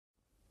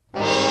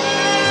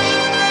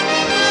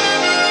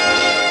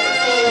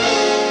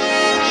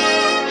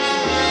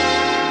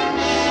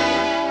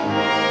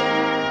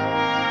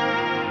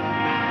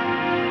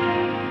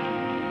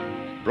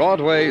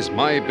Broadway's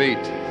My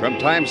Beat, from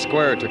Times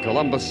Square to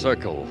Columbus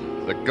Circle,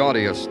 the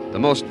gaudiest, the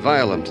most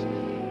violent,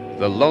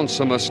 the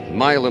lonesomest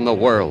mile in the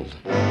world.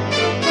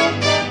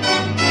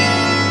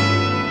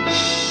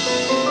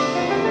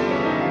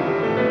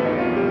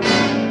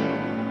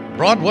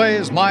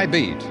 Broadway's My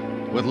Beat,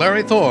 with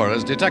Larry Thor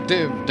as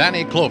Detective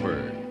Danny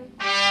Clover.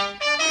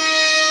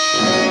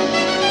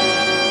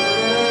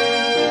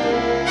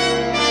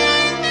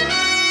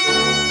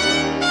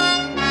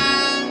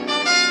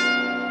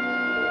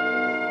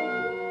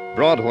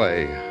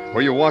 Broadway,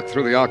 where you walk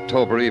through the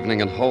October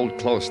evening and hold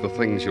close the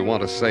things you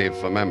want to save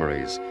for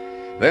memories.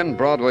 Then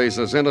Broadway's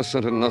as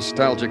innocent and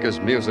nostalgic as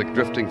music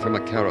drifting from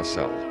a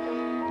carousel.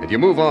 And you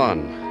move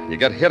on. You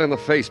get hit in the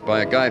face by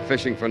a guy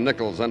fishing for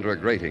nickels under a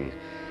grating.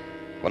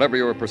 Whatever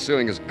you were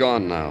pursuing is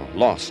gone now,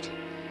 lost.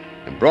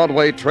 And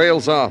Broadway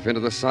trails off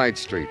into the side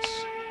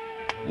streets.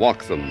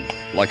 Walk them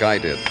like I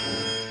did.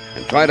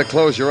 And try to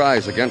close your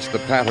eyes against the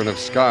pattern of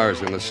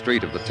scars in the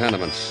street of the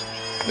tenements.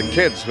 The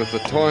kids with the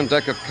torn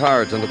deck of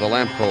cards under the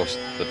lamppost,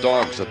 the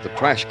dogs at the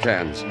trash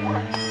cans,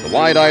 the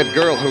wide-eyed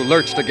girl who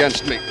lurched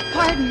against me.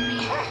 Pardon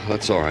me.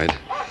 That's all right.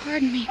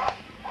 Pardon me.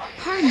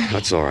 Pardon me.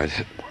 That's all right.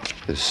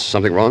 Is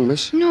something wrong,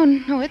 miss?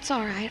 No, it's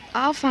all right.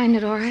 I'll find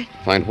it all right.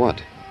 Find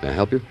what? May I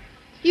help you?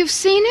 You've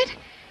seen it?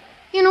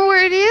 You know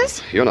where it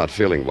is? You're not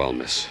feeling well,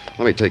 miss.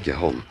 Let me take you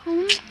home.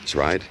 Home? That's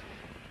right.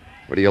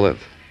 Where do you live?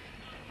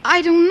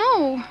 I don't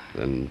know.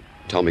 Then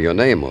tell me your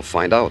name. We'll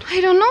find out.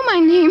 I don't know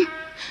my name.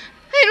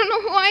 I don't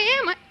know who I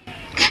am.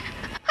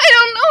 I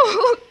don't know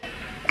who...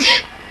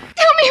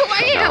 Tell me who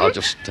I am. Now,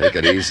 just take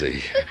it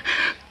easy.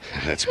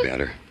 That's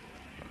better.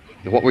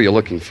 What were you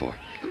looking for?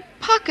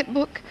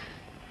 Pocketbook.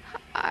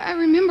 I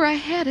remember I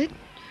had it.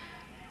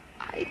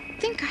 I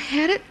think I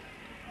had it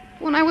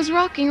when I was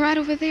rocking right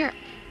over there.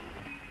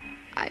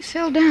 I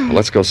fell down. Well,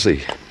 let's go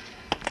see.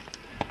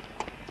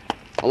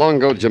 How long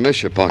ago did you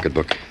miss your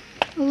pocketbook?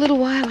 A little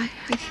while,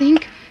 I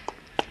think.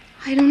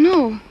 I don't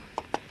know.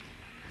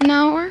 An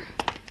hour?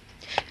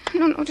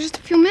 No, just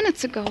a few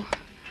minutes ago.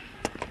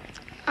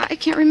 I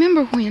can't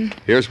remember when.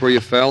 Here's where you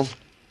fell?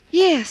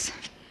 Yes.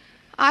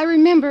 I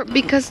remember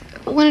because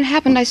when it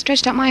happened, I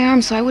stretched out my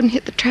arm so I wouldn't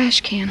hit the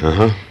trash can.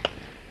 Uh-huh.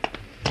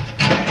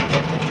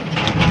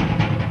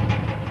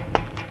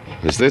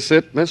 Is this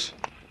it, miss?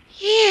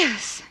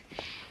 Yes.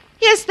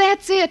 Yes,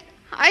 that's it.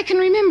 I can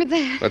remember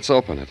that. Let's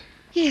open it.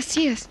 Yes.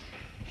 Here,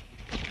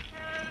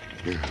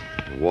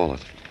 a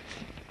wallet.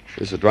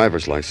 Here's a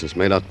driver's license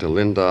made out to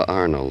Linda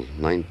Arnold,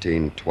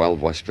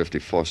 1912 West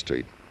 54th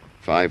Street.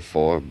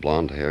 5'4",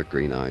 blonde hair,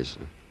 green eyes.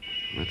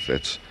 That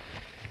fits.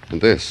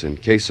 And this, in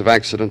case of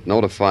accident,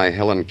 notify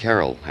Helen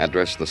Carrol.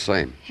 Address the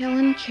same.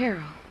 Helen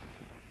Carrol.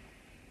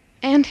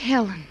 Aunt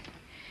Helen.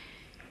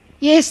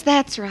 Yes,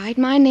 that's right.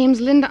 My name's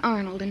Linda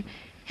Arnold, and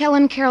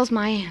Helen Carroll's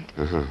my aunt.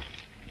 Uh-huh.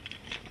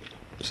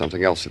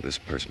 Something else in this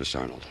purse, Miss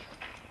Arnold.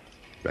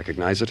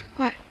 Recognize it?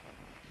 Why,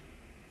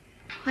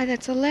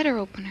 that's a letter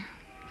opener.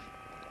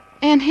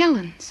 Aunt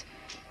Helen's.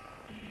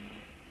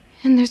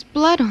 And there's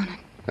blood on it.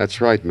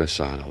 That's right, Miss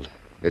Arnold.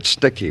 It's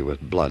sticky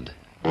with blood.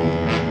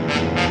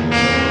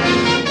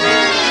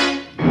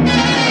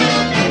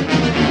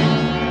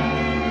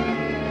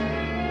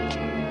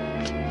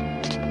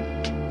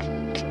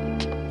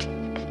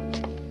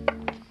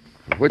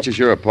 Which is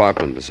your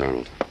apartment, Miss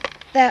Arnold?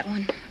 That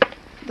one.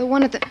 The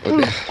one at the...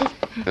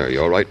 Are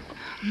you all right?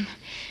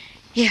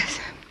 Yes.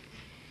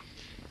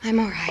 I'm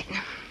all right.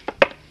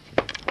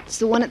 It's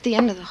the one at the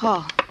end of the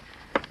hall.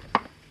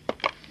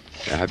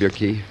 I have your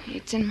key?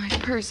 It's in my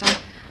purse.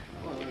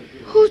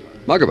 Who's...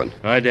 Muggavan.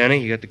 Hi, Danny.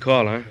 You got the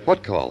call, huh?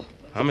 What call?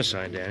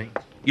 Homicide, Danny.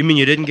 You mean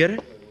you didn't get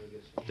it?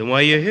 Then why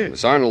are you here?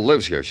 Miss Arnold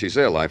lives here. She's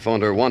ill. I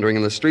found her wandering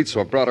in the streets,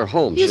 so I brought her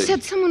home. You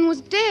said someone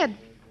was dead.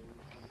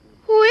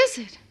 Who is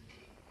it?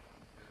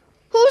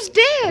 Who's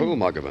dead? Who,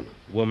 Muggavan?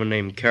 A woman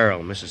named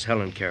Carrol, Mrs.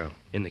 Helen Carrol,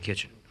 in the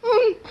kitchen.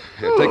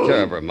 Here, take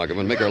care of her,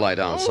 Muggavan. Make her lie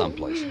down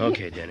someplace.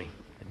 Okay, Danny.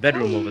 The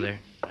bedroom over there.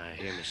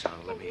 Here, Miss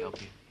Arnold. Let me help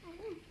you.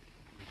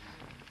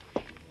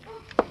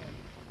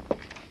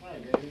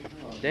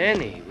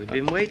 Danny, we've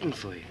been waiting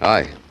for you.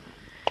 Hi.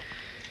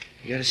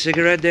 You got a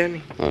cigarette,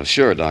 Danny? Oh,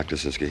 sure, Dr.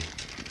 Siski.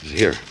 It's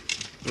here.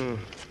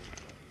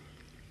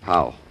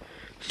 How?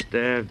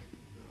 Stabbed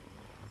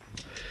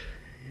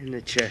in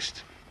the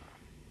chest.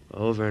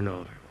 Over and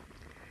over.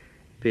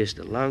 Pierced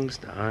the lungs,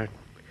 the heart.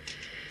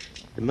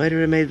 The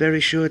murderer made very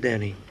sure,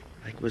 Danny.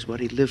 Like it was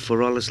what he'd lived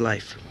for all his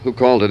life. Who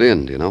called it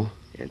in, do you know?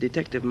 Yeah,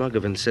 Detective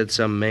Muggavan said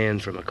some man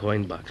from a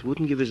coin box.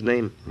 Wouldn't give his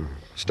name.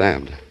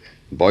 Stabbed.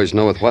 Boys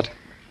know with what?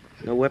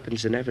 No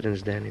weapons and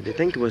evidence, Danny. They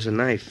think it was a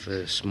knife,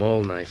 a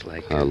small knife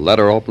like... A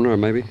letter opener,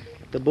 maybe?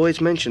 The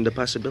boys mentioned the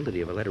possibility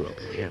of a letter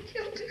opener, yeah.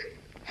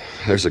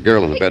 There's a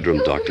girl in the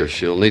bedroom, Doctor.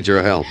 She'll need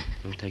your help.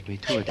 Don't take me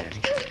to her,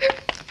 Danny.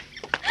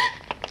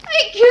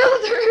 I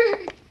killed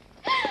her.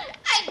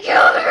 I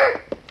killed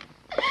her.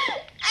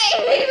 I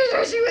hated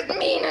her. She was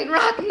mean and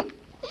rotten.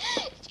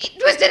 She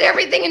twisted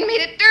everything and made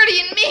it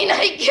dirty and mean.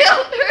 I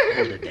killed her.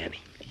 Hold it, Danny.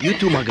 You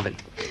too, Muggavan.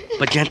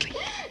 But gently.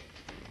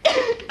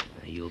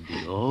 You'll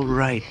be all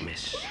right,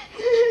 miss.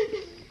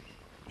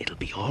 It'll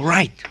be all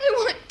right. I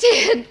want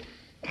Ted.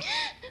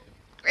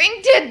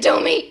 Bring Ted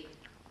to me.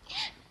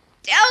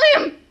 Tell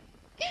him.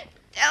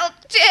 Tell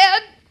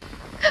Ted.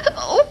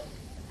 Oh.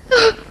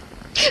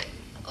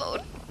 Oh,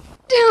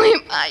 tell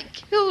him I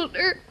killed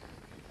her.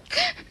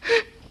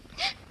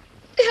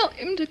 Tell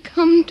him to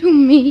come to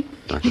me.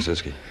 Dr.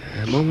 Sinsky.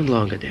 A moment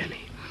longer,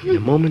 Danny. In a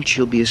moment,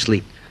 she'll be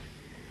asleep.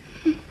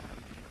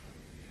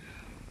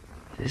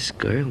 This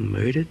girl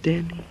murdered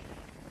Danny?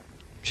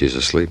 She's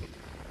asleep.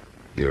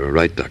 You're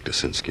right, Dr.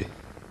 Sinsky.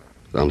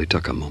 It only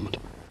took a moment.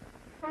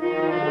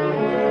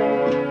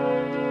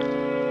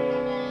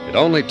 It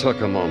only took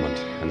a moment,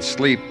 and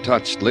sleep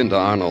touched Linda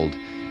Arnold,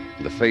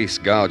 and the face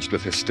gouged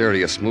with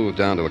hysteria smoothed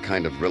down to a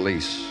kind of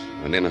release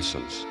and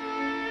innocence.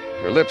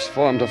 Her lips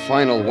formed a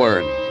final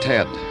word,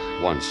 Ted,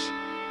 once.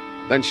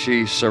 Then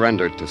she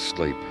surrendered to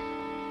sleep.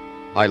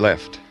 I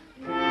left.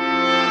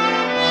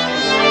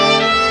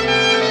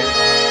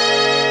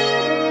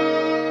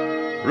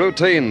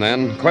 Routine,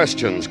 then.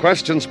 Questions.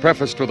 Questions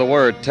prefaced with the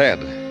word Ted,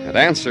 and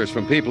answers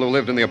from people who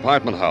lived in the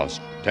apartment house.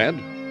 Ted?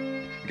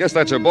 I guess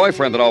that's her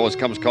boyfriend that always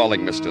comes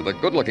calling, mister, the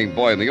good-looking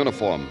boy in the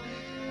uniform.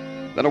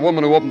 Then a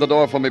woman who opened the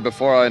door for me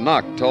before I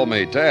knocked told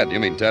me, Ted, you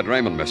mean Ted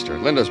Raymond, mister,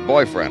 Linda's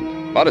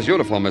boyfriend. About his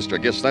uniform, mister, I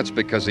guess that's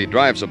because he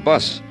drives a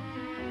bus.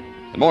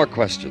 And more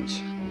questions.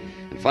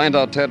 And find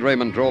out Ted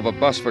Raymond drove a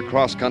bus for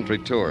cross-country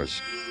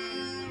tours.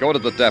 Go to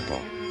the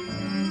depot.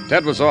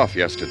 Ted was off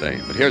yesterday,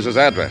 but here's his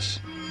address.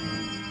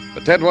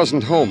 But Ted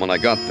wasn't home when I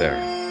got there.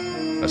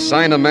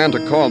 Assign a man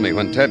to call me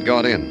when Ted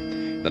got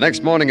in. The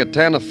next morning at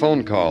 10, a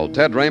phone call.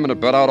 Ted Raymond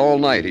had been out all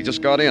night. He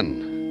just got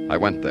in. I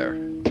went there.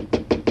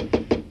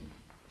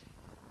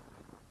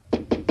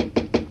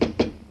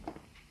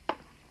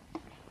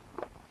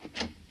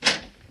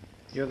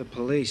 You're the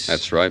police.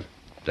 That's right.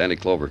 Danny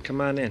Clover.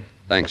 Come on in.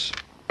 Thanks.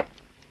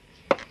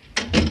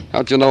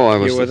 How'd you know I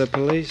was... You were the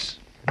police?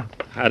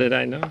 How did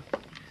I know?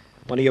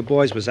 One of your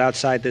boys was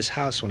outside this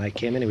house when I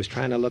came in. He was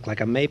trying to look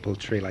like a maple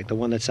tree, like the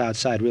one that's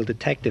outside, real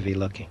detective-y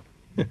looking.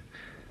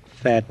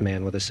 Fat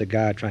man with a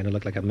cigar trying to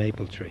look like a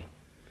maple tree.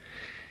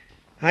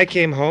 I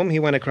came home, he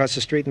went across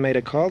the street and made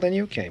a call, then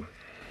you came.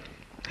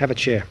 Have a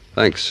chair.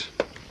 Thanks.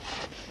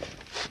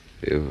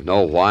 You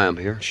know why I'm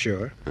here?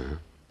 Sure. Uh-huh.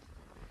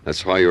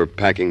 That's why you were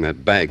packing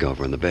that bag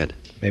over in the bed.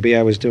 Maybe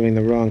I was doing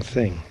the wrong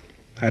thing.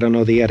 I don't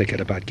know the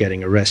etiquette about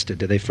getting arrested.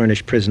 Do they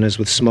furnish prisoners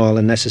with small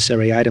and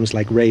necessary items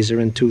like razor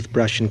and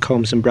toothbrush and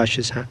combs and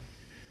brushes, huh?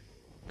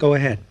 Go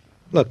ahead.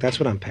 Look, that's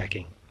what I'm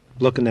packing.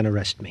 Look and then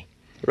arrest me.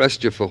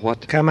 Arrest you for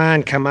what? Come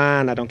on.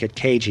 Now don't get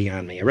cagey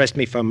on me. Arrest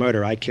me for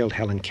murder. I killed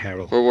Helen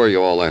Carrol. Where were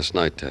you all last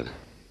night, Ted?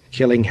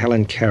 Killing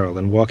Helen Carrol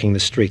and walking the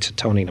streets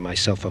atoning to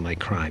myself for my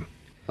crime.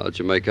 How'd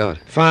you make out?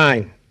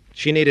 Fine.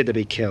 She needed to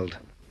be killed.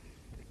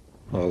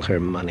 All her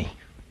money.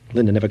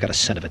 Linda never got a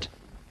cent of it.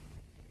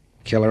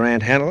 Kill her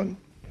Aunt Helen,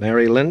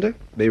 marry Linda,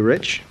 be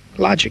rich.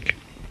 Logic.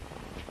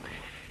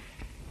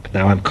 But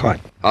now I'm caught.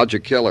 How'd you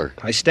kill her?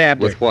 I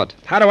stabbed her. With what?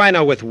 How do I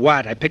know with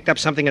what? I picked up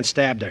something and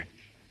stabbed her.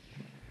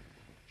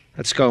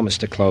 Let's go,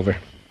 Mr. Clover.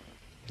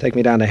 Take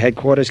me down to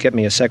headquarters, get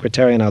me a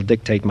secretary, and I'll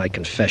dictate my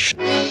confession.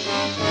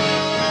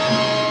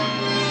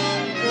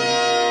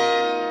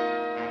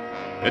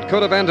 It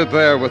could have ended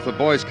there with the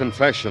boy's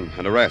confession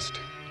and arrest.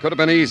 Could have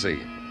been easy.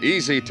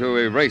 Easy to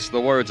erase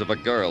the words of a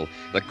girl,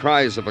 the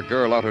cries of a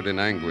girl uttered in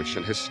anguish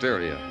and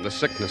hysteria, the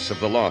sickness of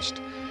the lost.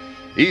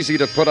 Easy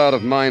to put out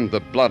of mind the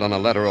blood on a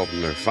letter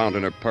opener found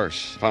in her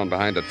purse, found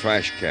behind a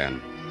trash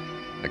can.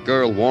 A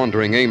girl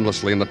wandering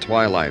aimlessly in the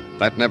twilight.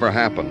 That never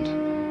happened.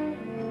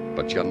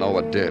 But you know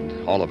it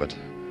did, all of it.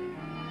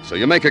 So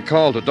you make a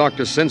call to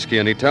Dr. Sinsky,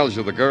 and he tells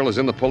you the girl is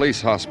in the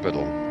police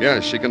hospital.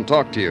 Yes, she can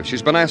talk to you.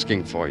 She's been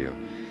asking for you.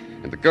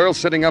 And the girl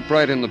sitting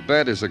upright in the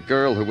bed is a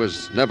girl who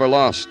was never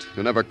lost,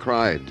 who never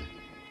cried,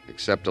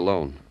 except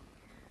alone.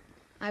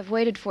 I've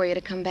waited for you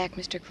to come back,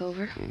 Mr.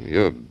 Clover.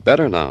 You're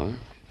better now, huh?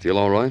 Feel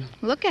all right?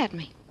 Look at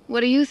me.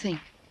 What do you think?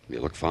 You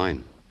look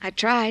fine. I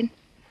tried.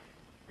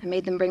 I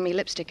made them bring me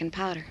lipstick and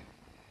powder.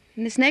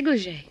 And this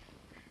negligee.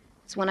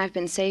 It's one I've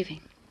been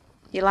saving.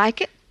 You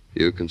like it?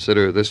 You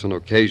consider this an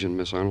occasion,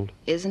 Miss Arnold?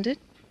 Isn't it?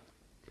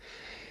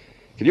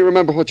 Can you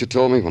remember what you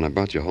told me when I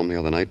brought you home the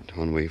other night,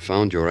 when we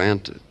found your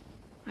aunt?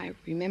 I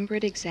remember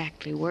it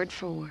exactly, word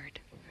for word.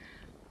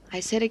 I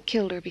said it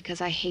killed her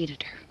because I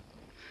hated her.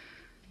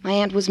 My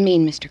aunt was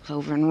mean, Mr.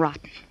 Clover, and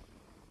rotten.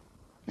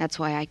 That's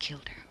why I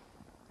killed her.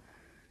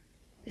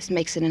 This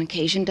makes it an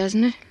occasion,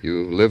 doesn't it?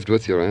 You lived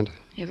with your aunt?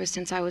 Ever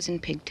since I was in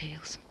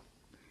pigtails.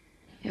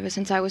 Ever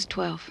since I was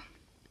 12.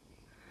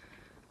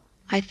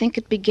 I think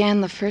it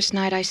began the first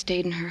night I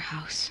stayed in her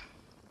house.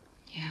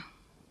 Yeah.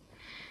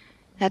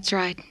 That's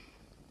right.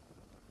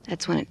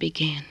 That's when it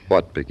began.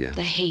 What began?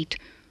 The hate.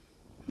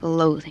 The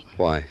loathing.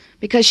 Why?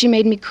 Because she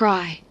made me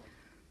cry.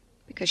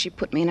 Because she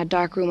put me in a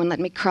dark room and let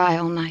me cry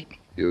all night.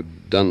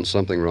 You'd done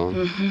something wrong?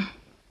 Mm-hmm.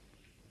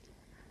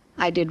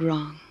 I did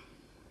wrong.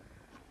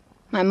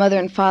 My mother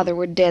and father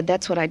were dead.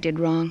 That's what I did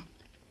wrong.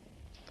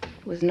 There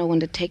was no one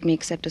to take me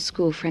except a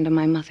school friend of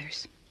my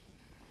mother's.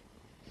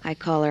 I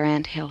call her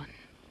Aunt Helen.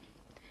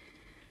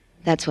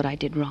 That's what I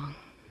did wrong.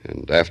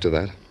 And after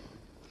that?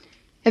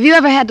 Have you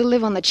ever had to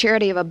live on the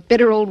charity of a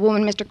bitter old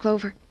woman, Mr.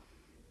 Clover?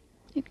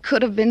 It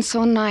could have been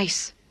so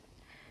nice.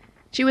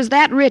 She was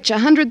that rich,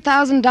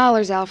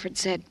 $100,000, Alfred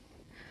said.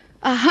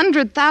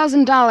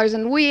 $100,000,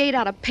 and we ate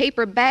out of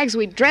paper bags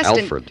we dressed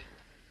in... Alfred?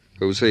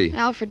 Who's he?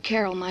 Alfred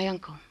Carrol, my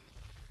uncle.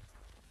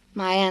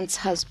 My aunt's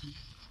husband.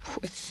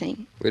 Poor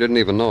thing. We didn't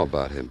even know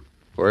about him.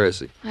 Where is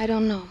he? I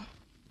don't know.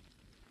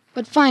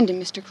 But find him,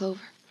 Mr.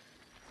 Clover.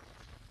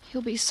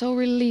 He'll be so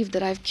relieved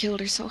that I've killed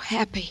her, so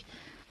happy.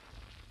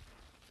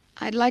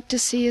 I'd like to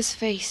see his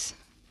face.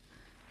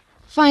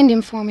 Find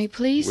him for me,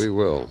 please. We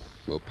will.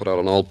 We'll put out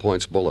an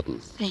all-points bulletin.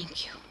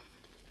 Thank you.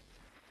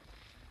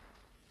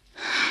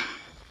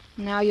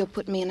 Now you'll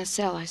put me in a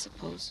cell, I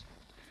suppose.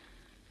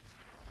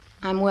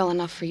 I'm well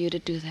enough for you to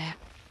do that.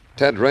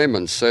 Ted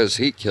Raymond says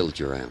he killed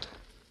your aunt.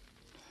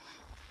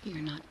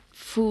 You're not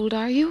fooled,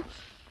 are you?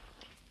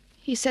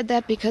 He said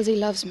that because he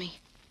loves me.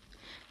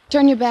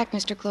 Turn your back,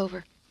 Mr.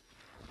 Clover.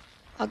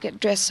 I'll get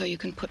dressed so you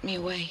can put me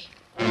away.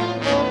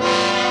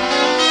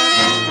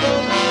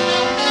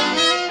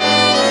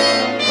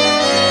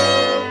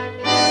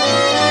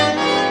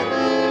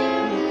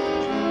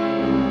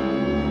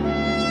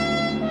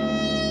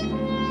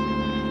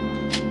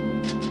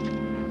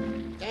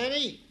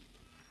 Danny?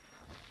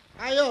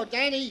 Hi-yo,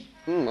 Danny.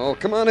 Oh,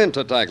 come on in,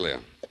 Tartaglia.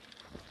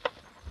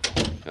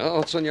 Oh,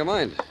 what's on your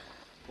mind?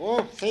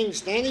 Oh,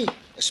 things, Danny.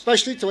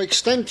 Especially to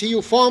extend to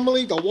you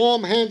formally the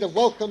warm hand of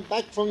welcome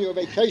back from your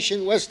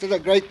vacation west of the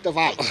Great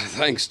Divide. Oh,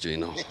 thanks,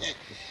 Gino.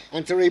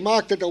 And to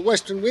remark that the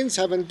western winds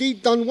have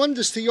indeed done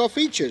wonders to your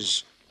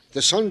features.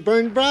 The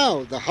sunburned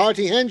brow, the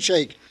hearty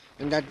handshake,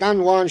 and that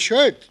Don Juan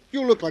shirt.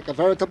 You look like a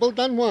veritable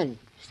Don Juan.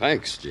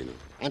 Thanks, Gino.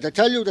 And to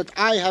tell you that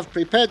I have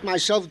prepared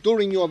myself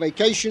during your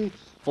vacation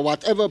for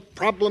whatever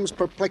problems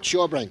perplex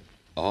your brain.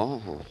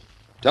 Oh,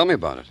 tell me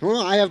about it.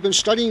 Well, I have been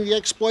studying the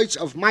exploits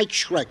of Mike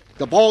Schreck,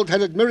 the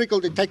bald-headed miracle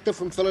detective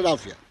from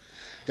Philadelphia.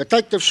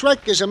 Detective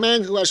Schreck is a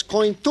man who has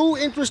coined two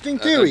interesting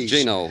theories.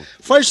 Gino.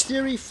 First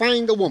theory,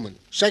 find the woman.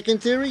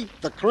 Second theory,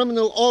 the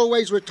criminal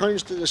always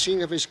returns to the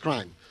scene of his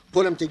crime.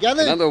 Put them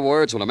together... In other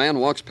words, when a man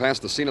walks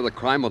past the scene of the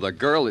crime with a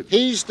girl...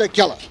 He's the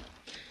killer.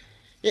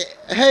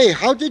 Hey,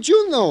 how did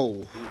you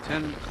know?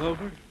 Lieutenant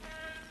Clover?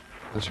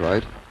 That's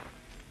right.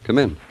 Come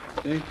in.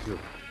 Thank you.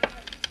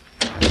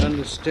 I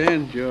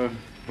understand you're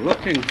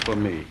looking for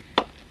me.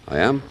 I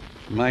am?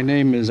 My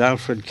name is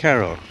Alfred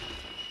Carrol.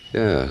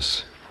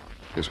 Yes.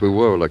 Yes, we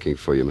were looking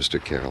for you,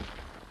 Mr. Carroll.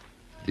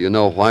 Do you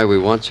know why we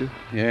want you?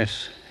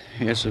 Yes,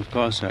 of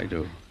course I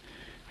do.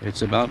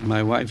 It's about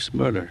my wife's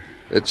murder.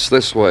 It's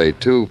this way.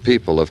 2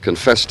 people have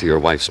confessed to your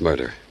wife's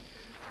murder.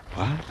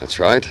 What? That's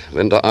right.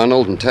 Linda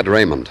Arnold and Ted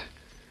Raymond.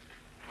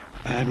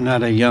 I'm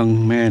not a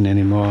young man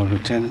anymore,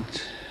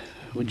 Lieutenant.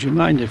 Would you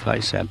mind if I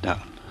sat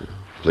down?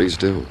 Please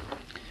do.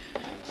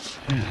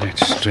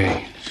 That's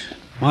strange.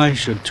 Why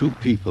should 2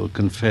 people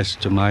confess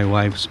to my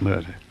wife's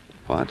murder?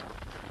 What?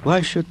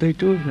 Why should they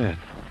do that?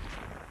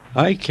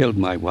 I killed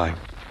my wife.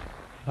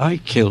 I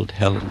killed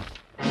Helen.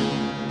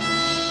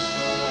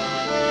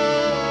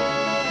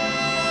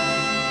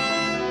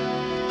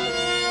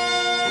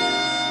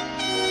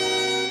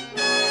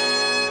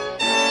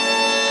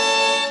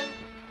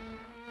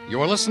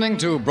 You are listening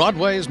to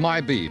Broadway's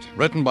My Beat,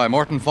 written by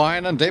Morton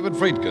Fine and David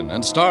Friedkin,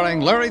 and starring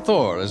Larry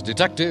Thor as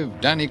Detective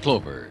Danny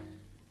Clover.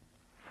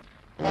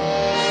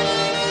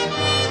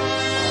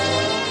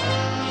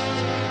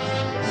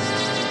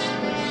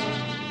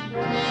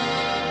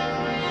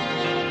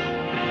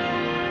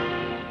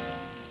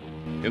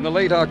 In the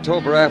late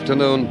October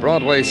afternoon,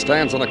 Broadway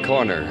stands on a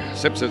corner,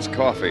 sips its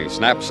coffee,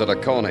 snaps at a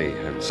coney,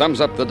 and sums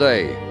up the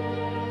day.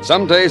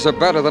 Some days are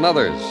better than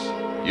others.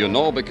 You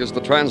know because the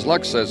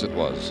Translux says it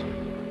was.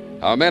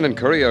 Our men in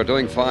Korea are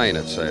doing fine,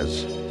 it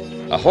says.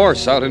 A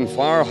horse out in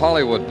far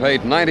Hollywood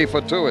paid 90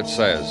 for 2, it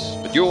says.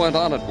 But you went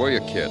on it, were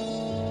you, kid?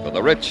 For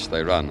the rich,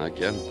 they run, I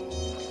kid.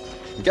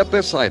 Get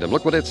this item.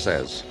 Look what it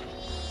says.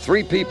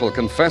 3 people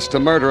confessed to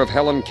murder of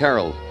Helen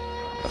Carrol.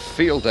 A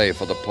field day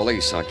for the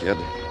police, I kid.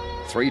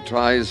 3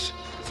 tries,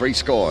 3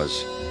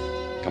 scores.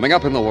 Coming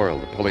up in the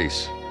world, the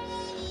police.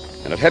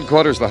 And at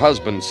headquarters, the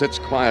husband sits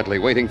quietly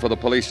waiting for the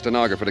police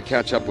stenographer to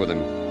catch up with him,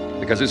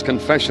 because his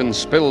confession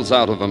spills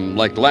out of him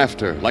like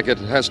laughter, like it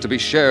has to be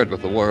shared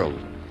with the world.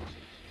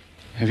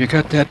 Have you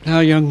got that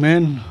now, young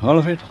man? All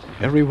of it?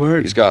 Every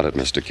word? He's got it,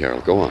 Mr. Carroll.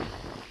 Go on.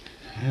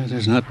 Yeah,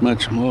 there's not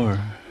much more.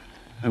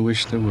 I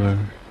wish there were.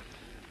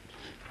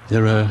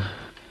 There are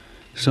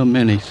so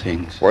many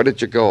things. Where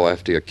did you go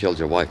after you killed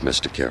your wife,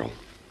 Mr. Carroll?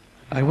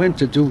 I went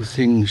to do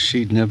things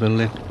she'd never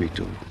let me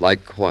do.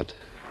 Like what?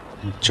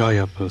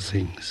 Enjoyable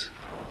things.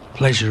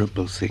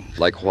 Pleasurable things.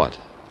 Like what?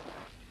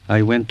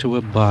 I went to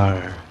a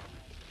bar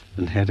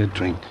and had a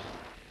drink.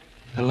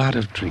 A lot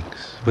of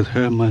drinks. With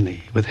her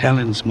money. With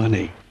Helen's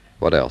money.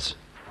 What else?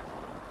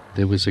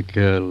 There was a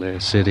girl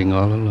there sitting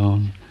all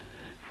alone.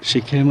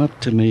 She came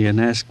up to me and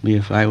asked me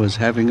if I was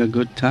having a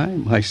good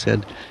time. I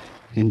said,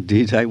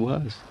 indeed I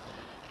was.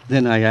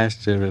 Then I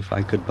asked her if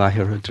I could buy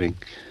her a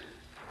drink.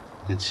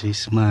 And she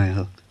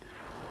smiled.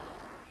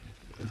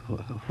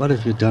 What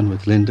have you done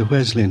with Linda?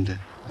 Where's Linda?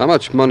 How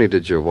much money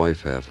did your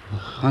wife have?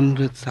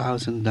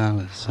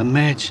 $100,000.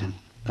 Imagine.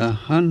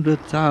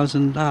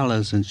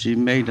 $100,000, and she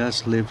made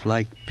us live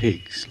like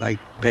pigs, like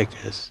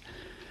beggars.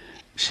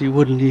 She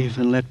wouldn't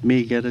even let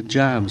me get a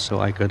job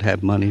so I could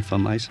have money for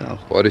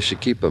myself. Why does she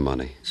keep her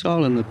money? It's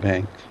all in the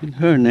bank, in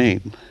her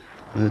name.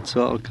 It's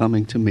all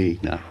coming to me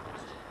now.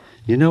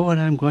 You know what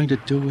I'm going to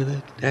do with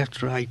it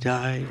after I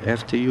die,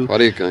 after you... What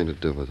are you going to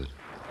do with it?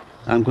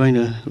 I'm going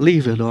to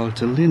leave it all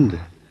to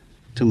Linda,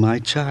 to my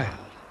child.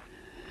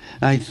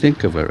 I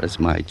think of her as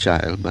my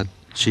child, but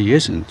she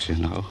isn't, you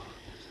know.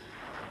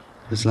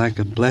 It's like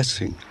a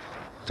blessing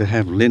to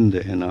have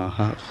Linda in our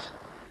house.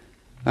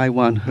 I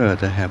want her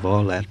to have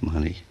all that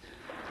money.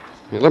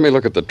 Let me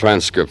look at the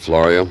transcript,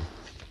 Florio.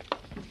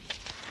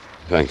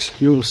 Thanks.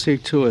 You'll see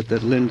to it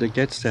that Linda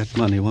gets that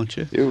money, won't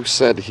you? You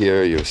said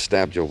here you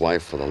stabbed your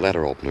wife with a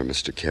letter opener,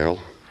 Mr.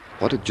 Carrol.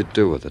 What did you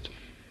do with it?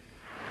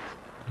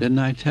 Didn't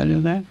I tell you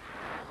that?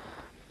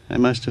 I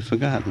must have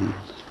forgotten.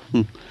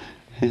 In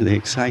the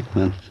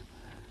excitement.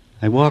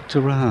 I walked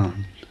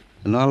around,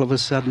 and all of a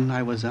sudden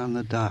I was on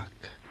the dock.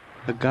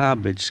 A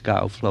garbage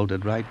scow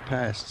floated right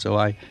past, so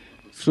I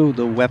threw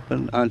the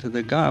weapon onto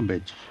the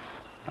garbage.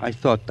 I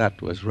thought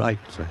that was right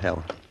for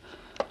Helen.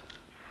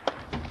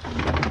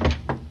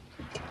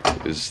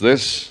 Is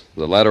this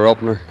the letter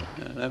opener?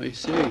 Let me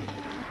see.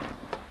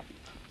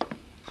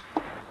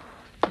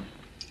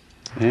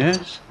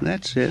 Yes,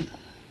 that's it.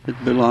 It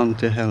belonged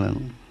to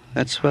Helen.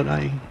 That's what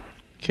I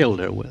killed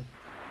her with.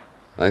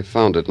 I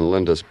found it in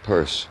Linda's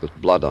purse with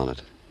blood on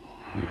it.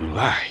 You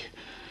lie.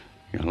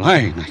 You're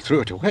lying. I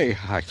threw it away.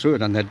 I threw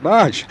it on that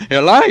barge.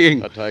 You're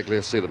lying.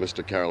 Tartaglia, see that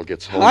Mr. Carrol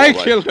gets home. I all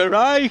right. killed her.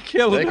 I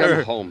killed Take her.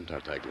 him home,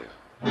 Tartaglia.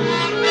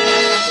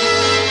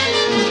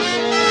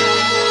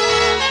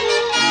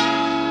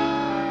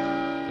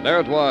 And there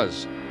it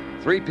was.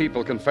 3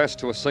 people confessed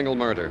to a single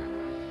murder.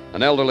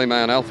 An elderly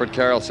man, Alfred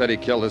Carrol, said he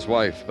killed his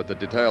wife, but the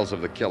details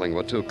of the killing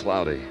were too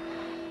cloudy.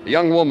 A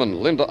young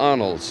woman, Linda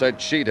Arnold,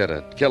 said she did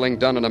it, killing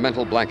done in a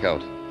mental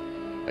blackout.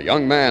 A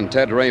young man,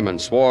 Ted Raymond,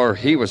 swore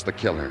he was the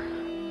killer.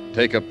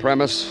 Take a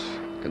premise,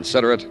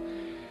 consider it,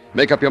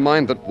 make up your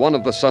mind that one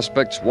of the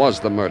suspects was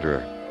the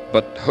murderer.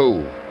 But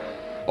who?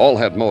 All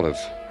had motive.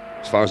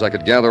 As far as I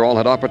could gather, all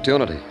had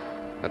opportunity.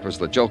 That was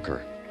the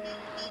Joker.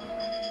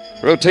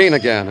 Routine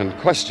again, and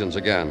questions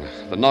again.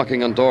 The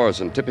knocking on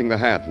doors and tipping the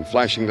hat and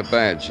flashing the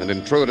badge and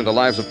intrude into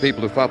lives of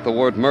people who thought the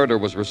word murder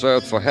was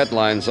reserved for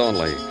headlines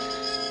only.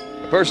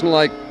 A person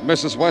like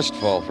Mrs.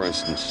 Westfall, for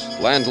instance,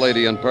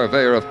 landlady and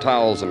purveyor of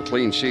towels and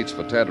clean sheets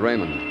for Ted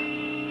Raymond.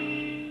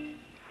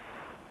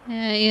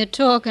 You're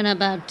talking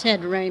about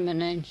Ted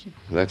Raymond, ain't you?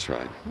 That's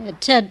right.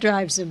 Ted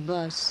drives a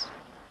bus.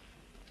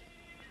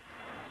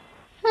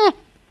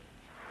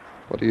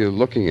 What are you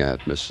looking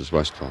at, Mrs.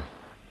 Westfall?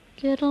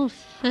 Giddle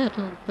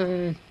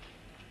Fiddleberg.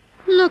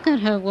 Look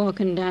at her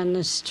walking down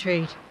the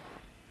street.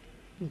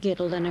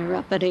 Giddle in her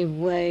uppity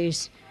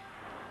ways.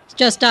 It's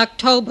just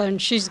October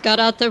and she's got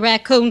out the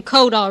raccoon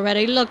coat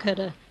already. Look at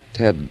her.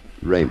 Ted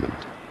Raymond.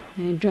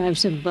 He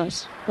drives a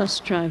bus.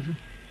 Bus driver.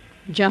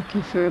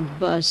 Jockey for a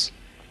bus.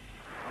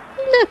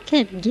 Look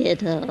at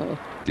Giddle.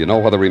 Do you know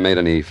whether he made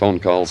any phone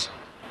calls?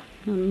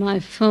 On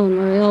my phone,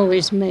 where he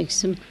always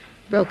makes them.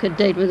 Broke a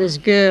date with his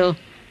girl.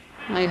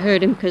 I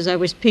heard him because I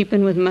was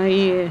peeping with my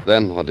ear.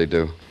 Then what'd he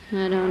do?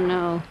 I don't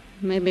know.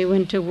 Maybe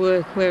went to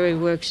work where he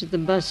works at the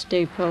bus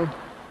depot.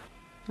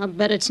 I'll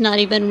bet it's not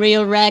even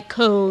real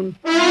raccoon.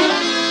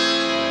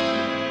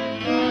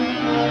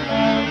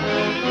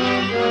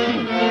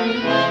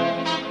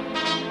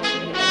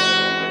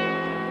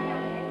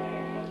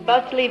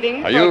 Bus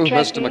leaving Are you for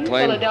Trenton, Mr.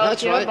 McLean?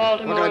 That's right. What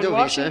Baltimore, can I do for you,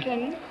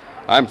 Washington.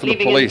 I'm from the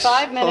Leaving police. in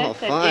 5 minutes Oh, at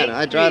fine. gate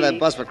I drive that 3.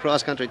 bus for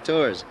cross-country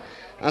tours.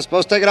 I'm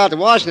supposed to take it out to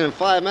Washington in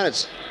 5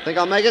 minutes. Think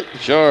I'll make it?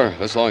 Sure,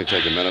 this'll only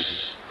take a minute.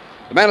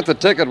 The man at the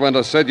ticket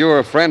window said you were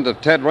a friend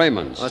of Ted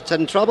Raymond's. Was Ted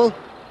in trouble?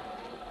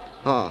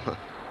 Oh,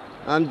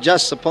 I'm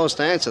just supposed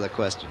to answer the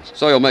questions.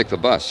 So you'll make the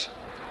bus.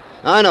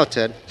 I know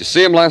Ted. Did you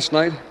see him last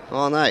night?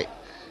 All night.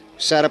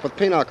 Sat up with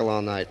Pinochle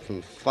all night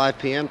from 5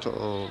 p.m.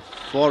 to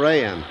 4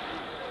 a.m.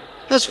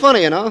 That's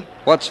funny, you know.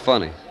 What's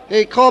funny?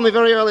 He called me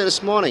very early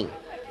this morning.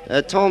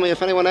 Told me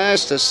if anyone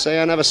asked to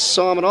say I never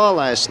saw him at all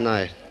last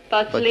night.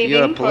 Bus But leaving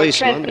you're a for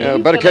policeman. Trenton, Yeah,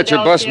 better catch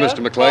your bus, Philadelphia,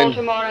 Mr. McLean.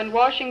 Baltimore and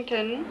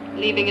Washington,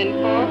 leaving in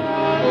 4.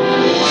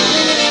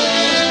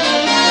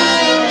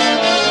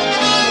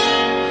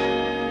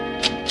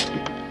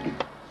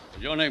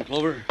 Your name,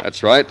 Clover?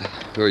 That's right.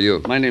 Who are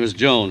you? My name is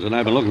Jones, and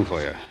I've been looking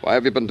for you. Why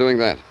have you been doing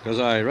that? Because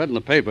I read in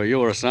the paper you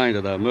were assigned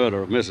to the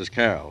murder of Mrs.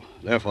 Carrol.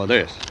 Therefore,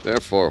 this.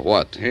 Therefore,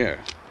 what? Here.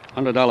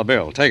 $100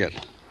 bill. Take it.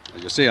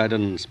 As you see, I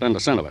didn't spend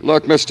a cent of it.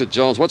 Look, Mr.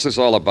 Jones, what's this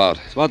all about?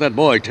 It's about that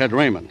boy, Ted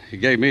Raymond. He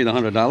gave me the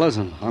 $100,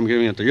 and I'm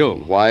giving it to you.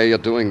 Why are you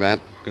doing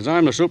that? Because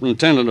I'm the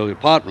superintendent of the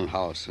apartment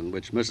house in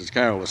which Mrs.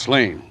 Carrol was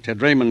slain.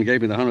 Ted Raymond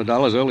gave me the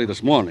 $100 early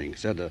this morning. He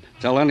said to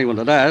tell anyone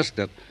that asked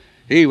that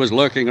he was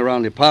lurking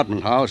around the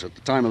apartment house at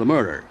the time of the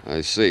murder.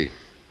 I see.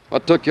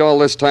 What took you all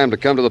this time to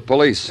come to the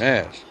police?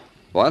 Yes.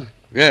 What?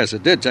 Yes,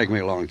 it did take me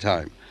a long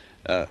time.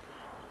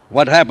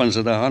 What happens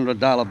to the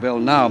 $100 bill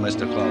now,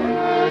 Mr.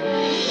 Clover?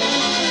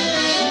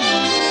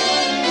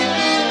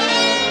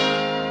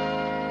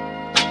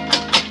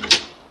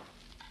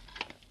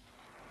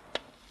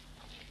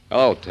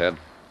 Hello, Ted.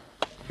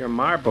 Your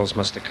marbles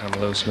must have come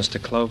loose,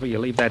 Mr. Clover. You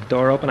leave that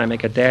door open, I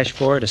make a dash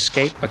for it,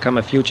 escape, become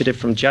a fugitive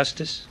from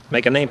justice,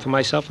 make a name for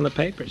myself in the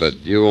papers. But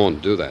you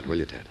won't do that, will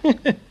you,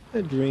 Ted?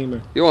 A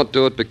dreamer. You won't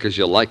do it because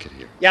you like it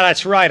here. Yeah,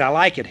 that's right. I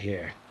like it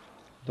here.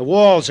 The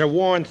walls are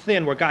worn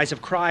thin where guys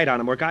have cried on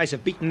them, where guys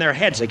have beaten their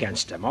heads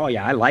against them. Oh,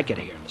 yeah, I like it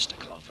here, Mr.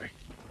 Clover.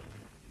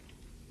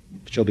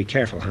 But you'll be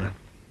careful, huh?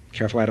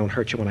 Careful I don't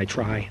hurt you when I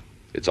try.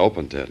 It's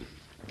open, Ted.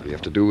 All you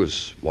have to do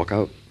is walk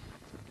out.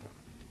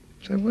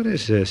 So what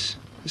is this?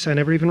 This I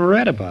never even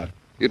read about.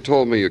 You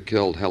told me you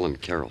killed Helen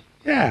Carrol.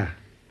 Yeah.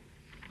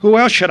 Who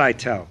else should I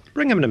tell?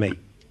 Bring them to me.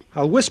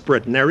 I'll whisper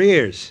it in their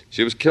ears.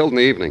 She was killed in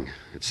the evening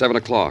at 7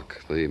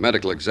 o'clock. The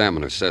medical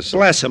examiner says so.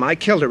 Bless him. I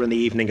killed her in the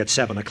evening at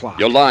 7 o'clock.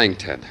 You're lying,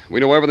 Ted. We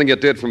know everything you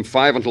did from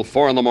 5 until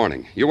 4 in the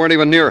morning. You weren't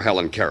even near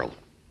Helen Carrol.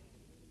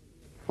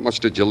 How much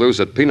did you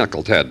lose at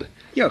Pinochle, Ted?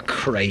 You're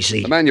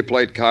crazy. The man you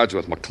played cards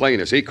with, McLean,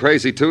 is he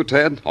crazy too,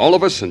 Ted? All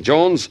of us and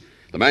Jones?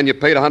 The man you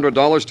paid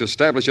 $100 to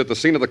establish at the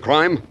scene of the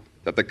crime?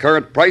 That the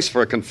current price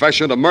for a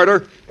confession to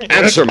murder?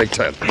 Answer me,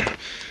 Ted.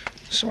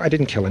 So I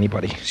didn't kill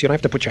anybody, so you don't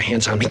have to put your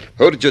hands on me.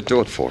 Who did you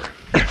do it for?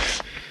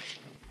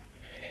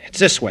 It's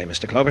this way,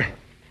 Mr. Clover.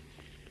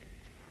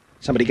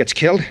 Somebody gets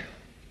killed,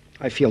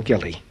 I feel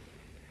guilty.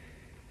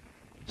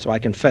 So I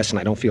confess and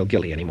I don't feel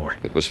guilty anymore.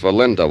 It was for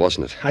Linda,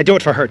 wasn't it? I do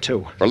it for her,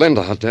 too. For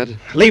Linda, huh, Ted?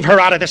 Leave her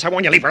out of this. I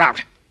want you to leave her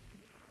out.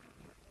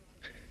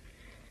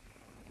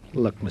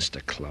 Look,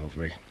 Mr.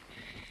 Clover,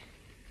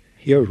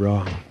 you're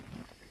wrong.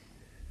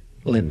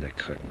 Linda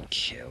couldn't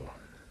kill.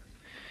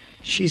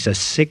 She's a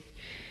sick...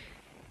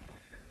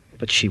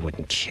 But she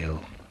wouldn't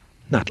kill.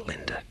 Not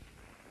Linda.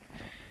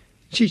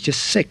 She's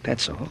just sick,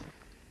 that's all.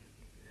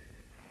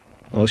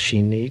 All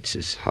she needs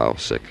is... How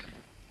sick?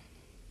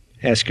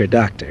 Ask her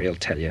doctor, he'll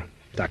tell you.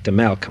 Dr.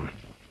 Malcolm.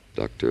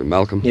 Dr.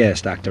 Malcolm?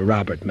 Yes, Dr.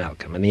 Robert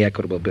Malcolm, in the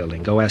Equitable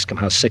Building. Go ask him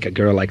how sick a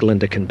girl like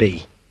Linda can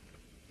be.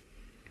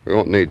 We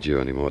won't need you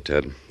anymore,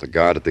 Ted. The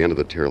guard at the end of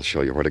the tier will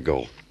show you where to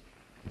go.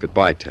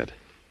 Goodbye, Ted.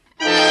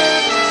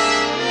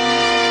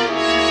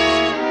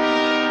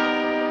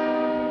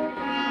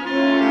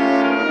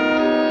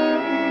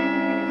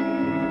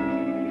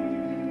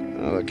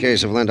 The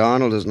case of Linda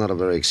Arnold is not a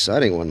very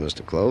exciting one,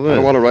 Mr. Clover. I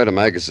don't want to write a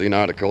magazine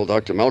article,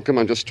 Dr. Malcolm.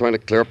 I'm just trying to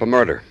clear up a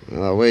murder.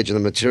 Well, I'll wager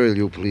the material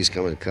you police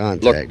come in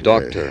contact Look, with.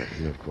 Doctor.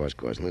 Of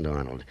course, Linda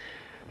Arnold.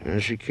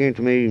 She came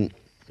to me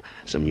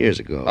some years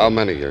ago. How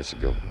many years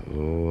ago?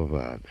 Oh,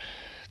 about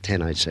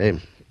 10, I'd say.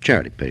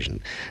 Charity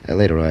patient.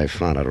 Later, I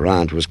found out her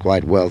aunt was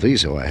quite wealthy,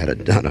 so I had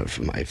it done her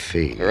for my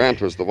fee. Her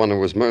aunt was the one who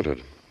was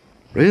murdered.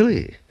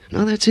 Really?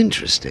 Now, that's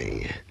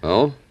interesting.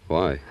 Oh?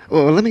 Why?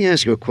 Well, let me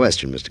ask you a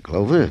question, Mr.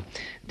 Clover.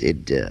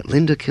 Did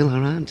Linda kill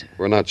her aunt?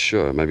 We're not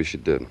sure. Maybe she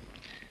did.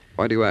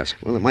 Why do you ask?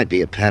 Well, there might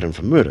be a pattern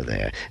for murder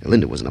there.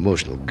 Linda was an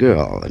emotional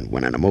girl, and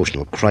when an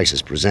emotional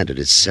crisis presented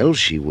itself,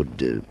 she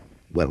would,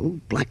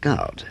 black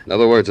out. In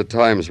other words, at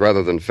times,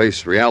 rather than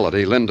face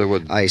reality, Linda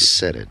would... I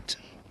said it.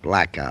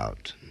 Black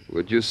out.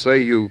 Would you say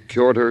you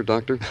cured her,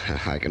 Doctor?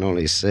 I can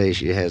only say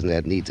she hasn't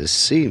had need to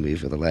see me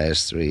for the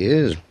last 3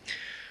 years.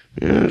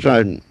 Yes,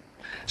 I'd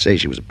say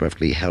she was a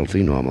perfectly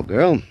healthy, normal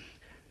girl.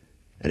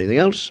 Anything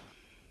else?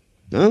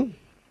 No?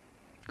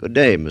 Good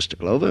day, Mr.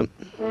 Clover.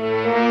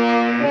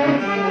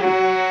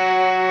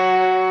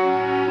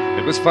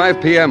 It was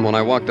 5 p.m. when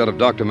I walked out of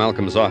Dr.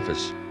 Malcolm's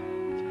office.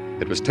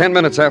 It was 10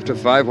 minutes after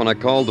 5 when I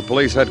called the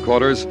police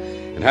headquarters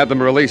and had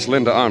them release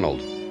Linda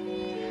Arnold.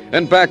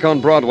 Then back on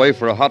Broadway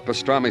for a hot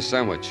pastrami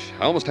sandwich.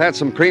 I almost had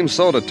some cream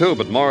soda, too,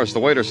 but Morris, the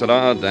waiter, said,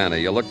 Danny,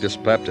 you look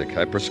dyspeptic.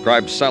 I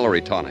prescribed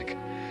celery tonic.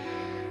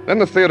 Then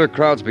the theater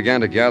crowds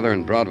began to gather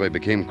and Broadway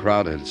became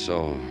crowded,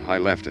 so I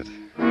left it.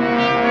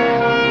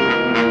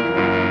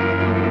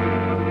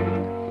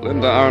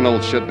 Linda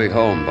Arnold should be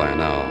home by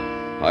now.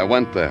 I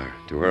went there,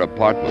 to her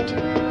apartment.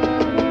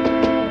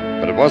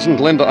 But it wasn't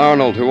Linda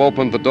Arnold who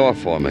opened the door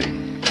for me.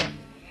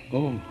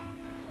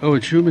 Oh,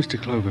 it's you, Mr.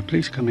 Clover.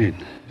 Please come in.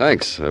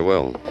 Thanks, I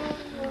will.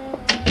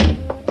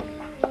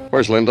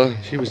 Where's Linda?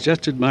 She was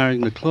just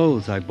admiring the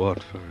clothes I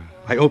bought for her.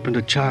 I opened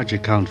a charge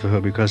account for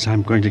her because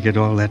I'm going to get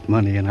all that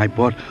money, and I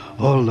bought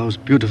all those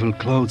beautiful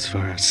clothes for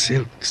her.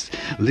 Silks.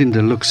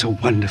 Linda looks so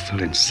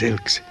wonderful in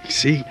silks.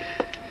 See?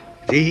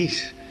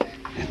 These,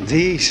 and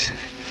these,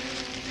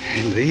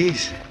 and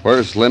these.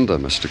 Where's Linda,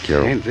 Mr.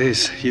 Carrol? And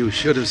this. You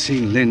should have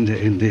seen Linda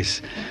in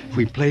this.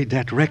 We played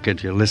that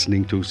record you're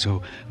listening to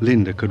so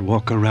Linda could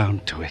walk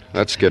around to it.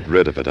 Let's get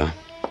rid of it, huh?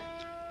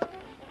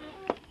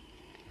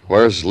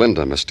 Where's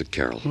Linda, Mr.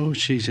 Carrol? Oh,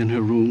 she's in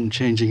her room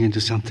changing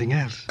into something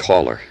else.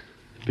 Call her.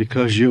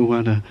 Because you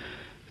want to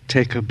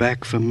take her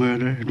back for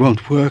murder? It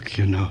won't work,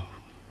 you know.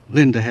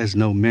 Linda has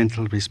no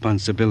mental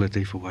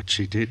responsibility for what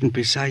she did. And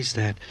besides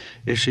that,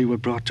 if she were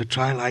brought to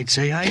trial, I'd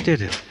say I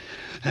did it.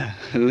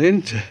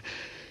 Linda,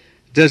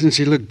 doesn't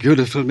she look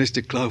beautiful,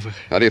 Mr. Clover?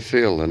 How do you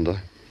feel,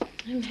 Linda?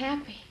 I'm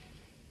happy.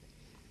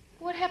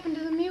 What happened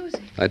to the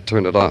music? I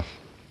turned it off.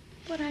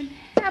 But I'm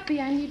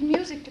happy. I need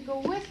music to go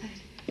with it.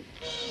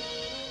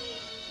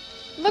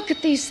 Look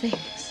at these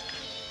things.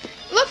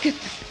 Look at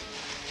them.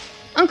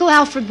 Uncle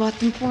Alfred bought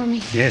them for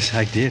me. Yes,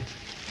 I did.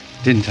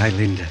 Didn't I,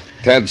 Linda?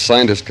 Ted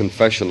signed his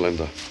confession,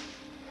 Linda.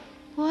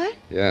 What?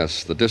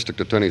 Yes, the district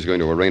attorney's going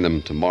to arraign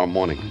him tomorrow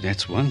morning. Oh,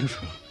 that's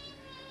wonderful.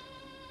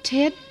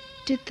 Ted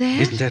did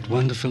that? Isn't that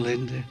wonderful,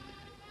 Linda?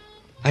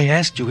 I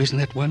asked you, isn't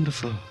that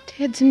wonderful?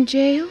 Ted's in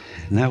jail?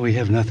 Now we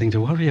have nothing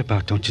to worry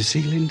about, don't you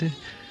see, Linda?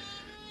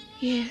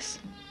 Yes.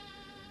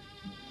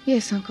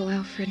 Yes, Uncle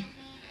Alfred.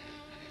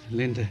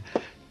 Linda,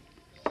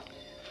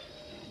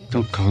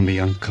 don't call me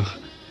Uncle.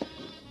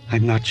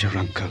 I'm not your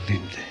uncle,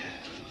 Linda.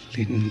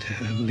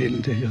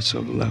 Linda, you're so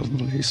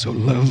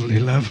lovely,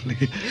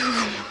 lovely.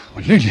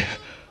 Oh, Linda.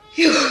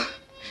 You.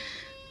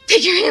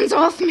 Take your hands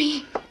off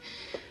me.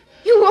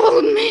 You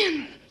old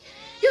man.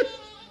 You.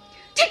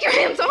 Take your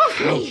hands off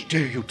me. How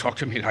dare you talk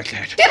to me like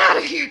that? Get out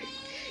of here.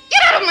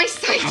 Get out of my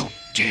sight. How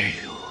dare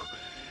you?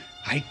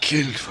 I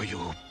killed for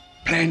you.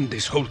 Planned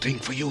this whole thing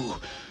for you.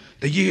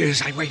 The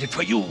years I waited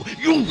for you.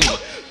 You.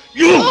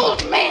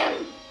 Old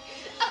man.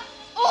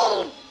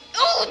 Old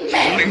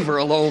man. Leave her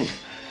alone.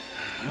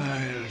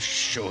 I'll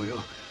show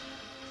you.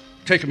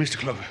 Take her, Mr.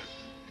 Clover.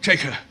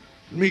 Take her.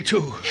 Me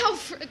too.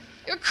 Alfred,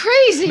 you're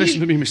crazy. Listen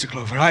to me, Mr.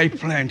 Clover. I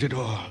planned it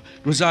all.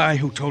 It was I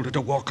who told her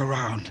to walk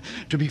around,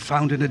 to be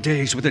found in a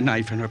daze with a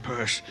knife in her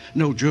purse.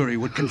 No jury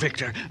would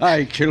convict her.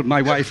 I killed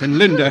my wife, and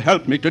Linda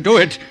helped me to do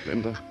it.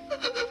 Linda?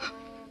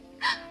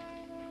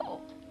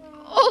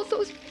 All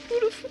those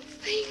beautiful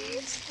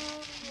things.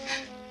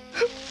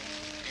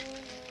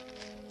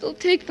 They'll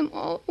take them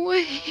all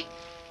away.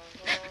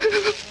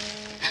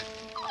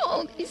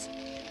 All these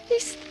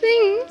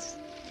things.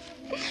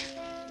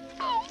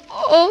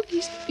 All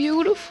these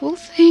beautiful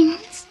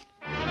things.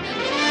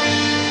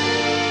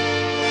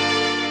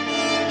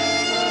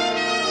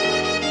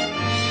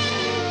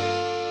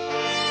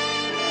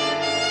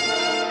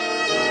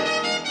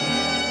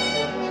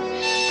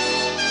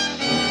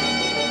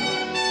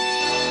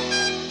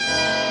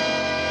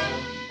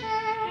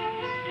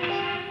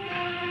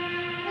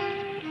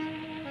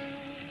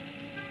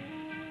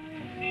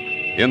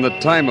 In the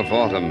time of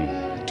autumn,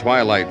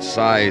 twilight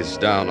sighs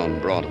down on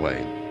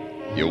Broadway.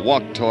 You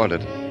walk toward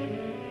it.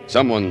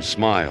 Someone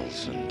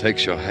smiles and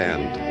takes your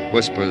hand,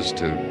 whispers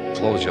to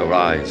close your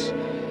eyes,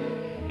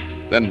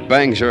 then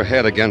bangs your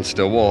head against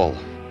a wall,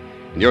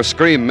 and your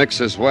scream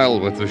mixes well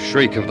with the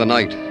shriek of the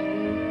night.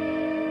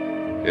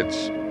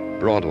 It's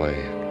Broadway,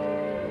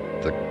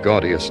 the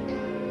gaudiest,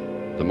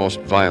 the most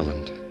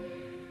violent,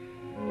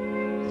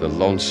 the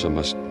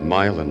lonesomest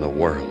mile in the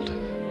world.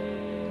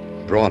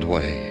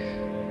 Broadway,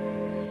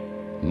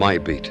 my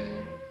beat.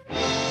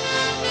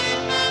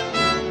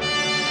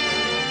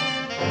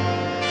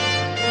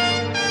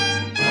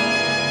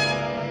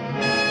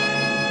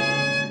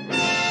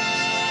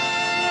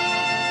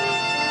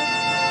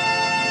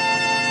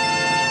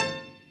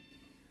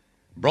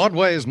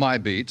 Broadway's My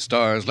Beat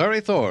stars Larry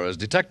Thor as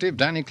Detective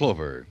Danny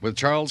Clover, with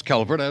Charles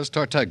Calvert as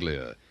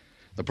Tartaglia.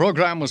 The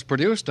program was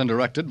produced and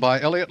directed by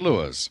Elliott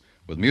Lewis,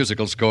 with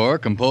musical score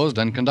composed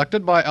and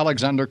conducted by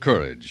Alexander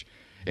Courage.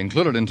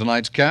 Included in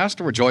tonight's cast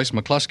were Joyce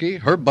McCluskey,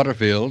 Herb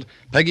Butterfield,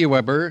 Peggy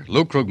Weber,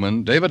 Lou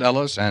Krugman, David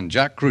Ellis, and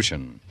Jack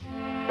Crucian.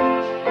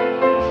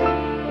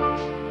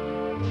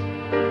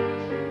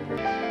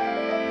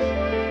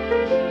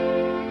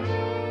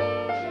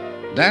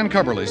 Dan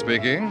Cubberly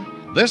speaking.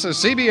 This is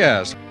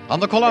CBS on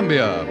the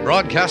Columbia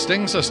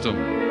Broadcasting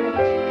System.